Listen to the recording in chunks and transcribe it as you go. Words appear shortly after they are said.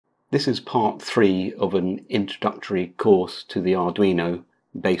This is part 3 of an introductory course to the Arduino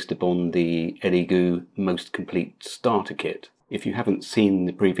based upon the Elegoo Most Complete Starter Kit. If you haven't seen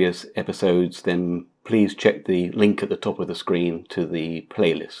the previous episodes, then please check the link at the top of the screen to the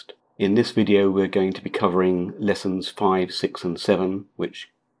playlist. In this video we're going to be covering lessons 5, 6 and 7, which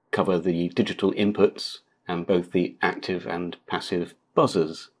cover the digital inputs and both the active and passive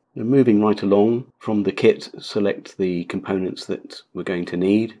buzzers. Now, moving right along, from the kit select the components that we're going to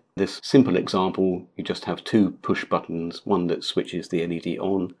need. This simple example, you just have two push buttons, one that switches the LED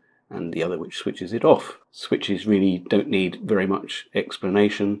on and the other which switches it off. Switches really don't need very much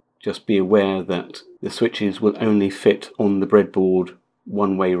explanation. Just be aware that the switches will only fit on the breadboard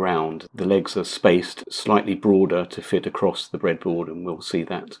one way round. The legs are spaced slightly broader to fit across the breadboard, and we'll see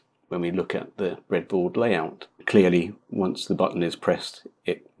that when we look at the breadboard layout. Clearly, once the button is pressed,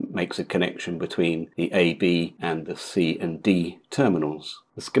 it makes a connection between the A, B and the C and D terminals.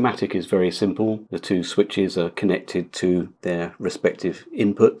 The schematic is very simple. The two switches are connected to their respective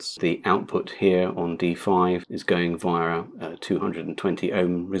inputs. The output here on D5 is going via a 220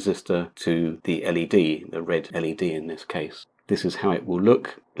 ohm resistor to the LED, the red LED in this case. This is how it will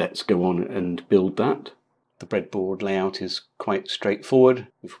look. Let's go on and build that. The breadboard layout is quite straightforward.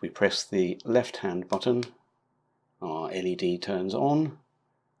 If we press the left-hand button, our LED turns on,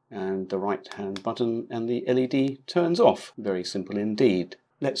 and the right-hand button and the LED turns off. Very simple indeed.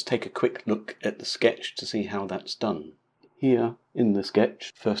 Let's take a quick look at the sketch to see how that's done. Here in the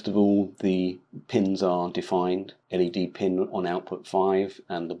sketch, first of all, the pins are defined. LED pin on output 5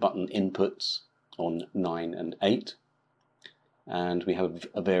 and the button inputs on 9 and 8. And we have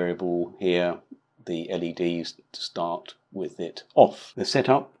a variable here, the LEDs, to start with it off. The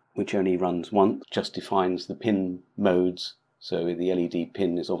setup, which only runs once, just defines the pin modes. So the LED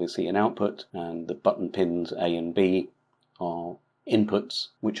pin is obviously an output, and the button pins A and B are inputs,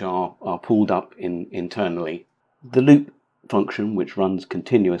 which are pulled up internally. The loop function, which runs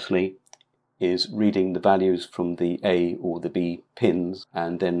continuously, is reading the values from the A or the B pins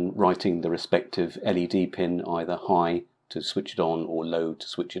and then writing the respective LED pin either high to switch it on or low to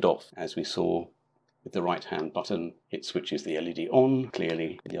switch it off. As we saw with the right hand button, it switches the LED on.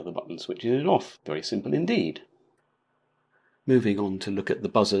 Clearly the other button switches it off. Very simple indeed. Moving on to look at the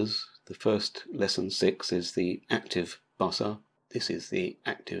buzzers. The first, lesson 6, is the active buzzer. This is the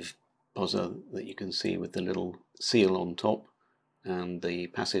active buzzer that you can see with the little seal on top, and the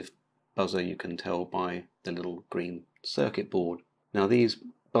passive buzzer you can tell by the little green circuit board. Now these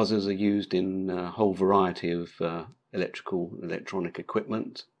buzzers are used in a whole variety of electronic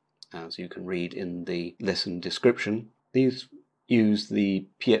equipment, as you can read in the lesson description. These use the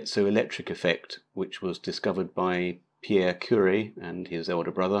piezoelectric effect, which was discovered by Pierre Curie and his elder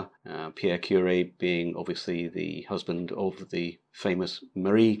brother. Pierre Curie being obviously the husband of the famous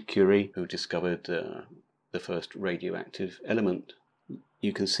Marie Curie, who discovered the first radioactive element.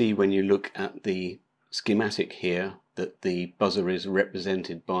 You can see when you look at the schematic here that the buzzer is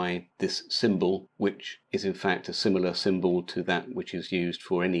represented by this symbol, which is in fact a similar symbol to that which is used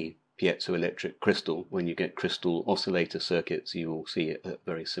for any piezoelectric crystal. When you get crystal oscillator circuits, you will see a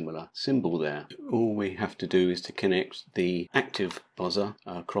very similar symbol there. All we have to do is to connect the active buzzer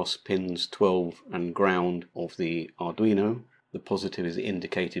across pins 12 and ground of the Arduino. The positive is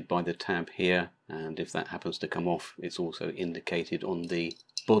indicated by the tab here, and if that happens to come off, it's also indicated on the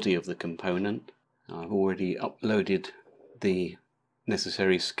body of the component. I've already uploaded the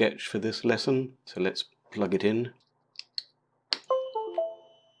necessary sketch for this lesson, so let's plug it in.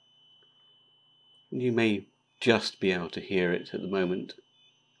 You may just be able to hear it at the moment.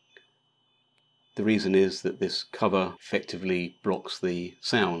 The reason is that this cover effectively blocks the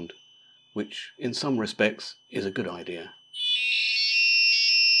sound, which in some respects is a good idea,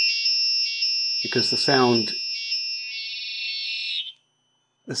 because the sound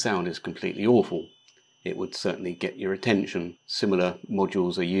is completely awful. It would certainly get your attention. Similar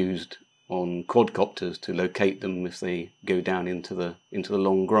modules are used on quadcopters to locate them if they go down into the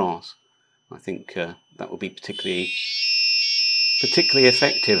long grass. I think that would be particularly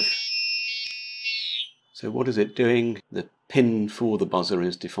effective. So what is it doing? The pin for the buzzer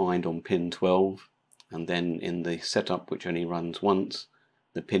is defined on pin 12, and then in the setup, which only runs once,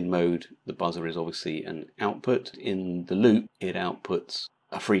 the pin mode, the buzzer is obviously an output. In the loop, it outputs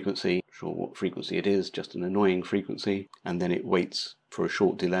a frequency, not sure what frequency it is, just an annoying frequency, and then it waits for a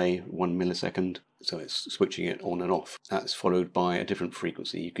short delay, 1 millisecond, so it's switching it on and off. That's followed by a different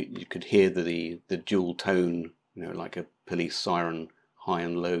frequency. You could hear the dual tone, like a police siren, high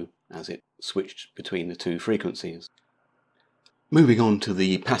and low, as it switched between the two frequencies. Moving on to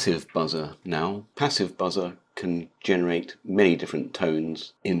the passive buzzer now. Passive buzzer can generate many different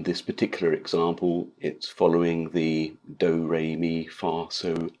tones. In this particular example, it's following the do, re, mi, fa,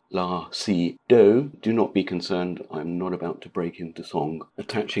 so, la, si, do. Do not be concerned, I'm not about to break into song.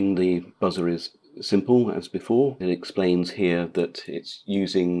 Attaching the buzzer is simple as before. It explains here that it's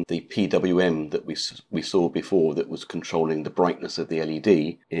using the PWM that we saw before that was controlling the brightness of the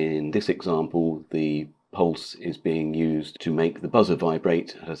LED. In this example, the pulse is being used to make the buzzer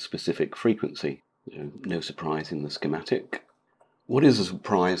vibrate at a specific frequency. No surprise in the schematic. What is a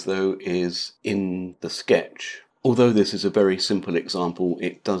surprise though is in the sketch. Although this is a very simple example,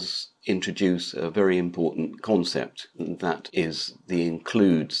 it does introduce a very important concept, and that is the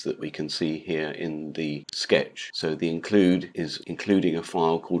includes that we can see here in the sketch. So the include is including a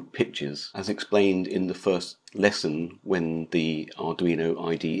file called pictures. As explained in the first lesson when the Arduino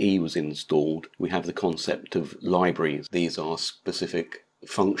IDE was installed, we have the concept of libraries. These are specific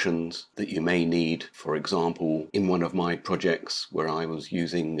functions that you may need. For example, in one of my projects where I was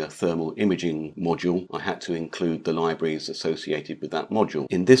using a thermal imaging module, I had to include the libraries associated with that module.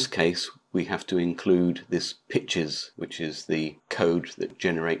 In this case, we have to include this pictures, which is the code that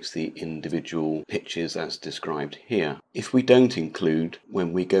generates the individual pictures as described here. If we don't include,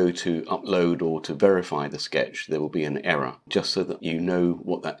 when we go to upload or to verify the sketch, there will be an error. Just so that you know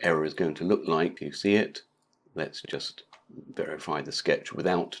what that error is going to look like, you see it. Let's just verify the sketch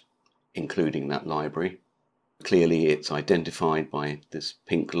without including that library. Clearly it's identified by this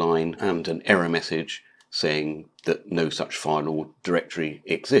pink line and an error message saying that no such file or directory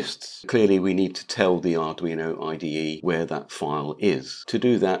exists. Clearly we need to tell the Arduino IDE where that file is. To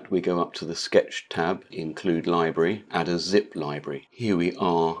do that, we go up to the Sketch tab, Include Library, add a zip library. Here we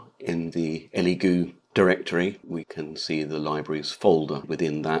are in the Elegoo directory. We can see the libraries folder.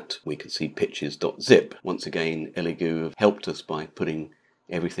 Within that we can see pictures.zip. Once again, Elegoo have helped us by putting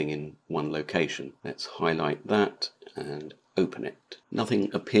everything in one location. Let's highlight that and open it. Nothing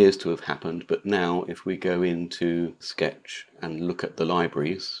appears to have happened, but now if we go into Sketch and look at the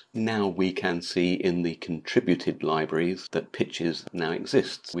libraries, now we can see in the contributed libraries that pictures now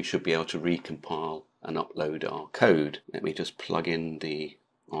exists. We should be able to recompile and upload our code. Let me just plug in the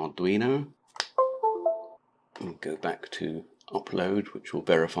Arduino and go back to upload, which will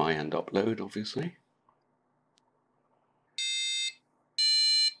verify and upload, obviously.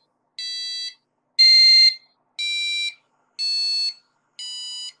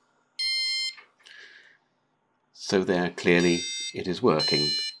 So there, clearly it is working.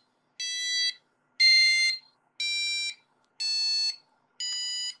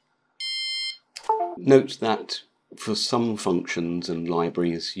 Note that for some functions and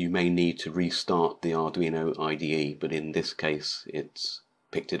libraries you may need to restart the Arduino IDE, but in this case it's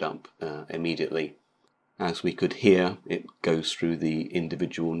picked it up immediately. As we could hear, it goes through the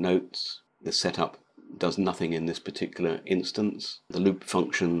individual notes. The setup does nothing in this particular instance. The loop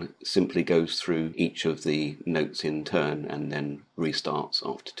function simply goes through each of the notes in turn and then restarts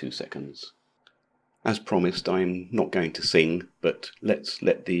after 2 seconds. As promised, I'm not going to sing, but let's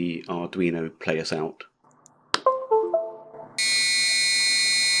let the Arduino play us out.